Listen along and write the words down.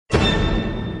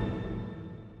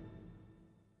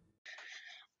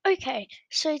Okay,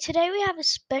 so today we have a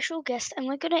special guest and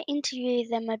we're going to interview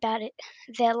them about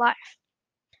their life.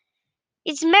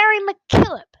 It's Mary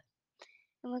Mackillop,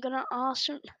 and we're gonna ask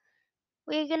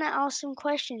some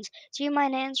questions. Do you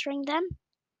mind answering them?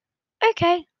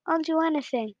 Okay, I'll do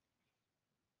anything.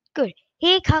 Good.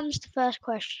 Here comes the first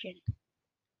question.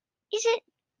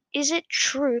 Is it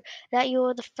true that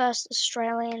you're the first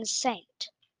Australian saint?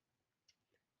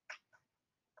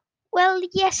 Well,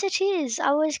 yes it is.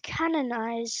 I was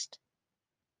canonized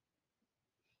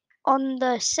on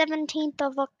the 17th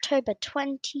of October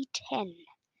 2010.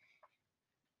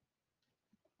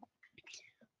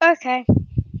 Okay,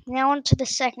 now on to the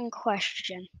second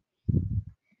question.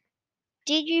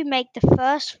 Did you make the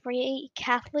first free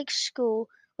Catholic school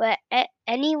where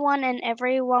anyone and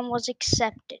everyone was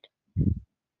accepted?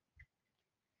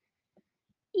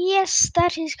 Yes,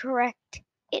 that is correct.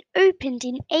 It opened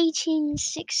in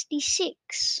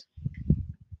 1866.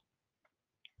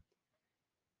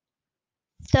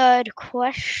 Third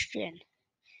question.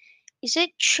 Is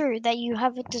it true that you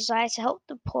have a desire to help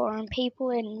the poor and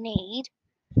people in need?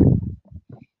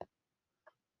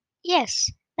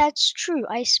 Yes, that's true.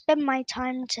 I spend my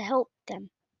time to help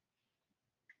them.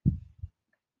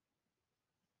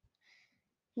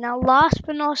 Now, last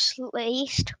but not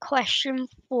least, question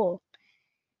 4.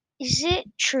 Is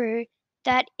it true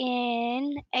that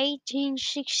in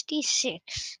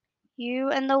 1866 you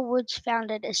and the Woods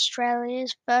founded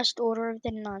Australia's first order of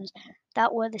the nuns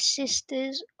that were the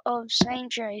Sisters of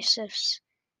St. Joseph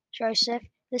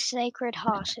the Sacred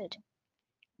Hearted?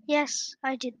 Yes,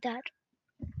 I did that.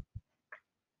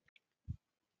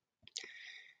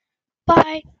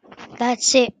 Bye.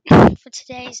 That's it for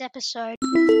today's episode.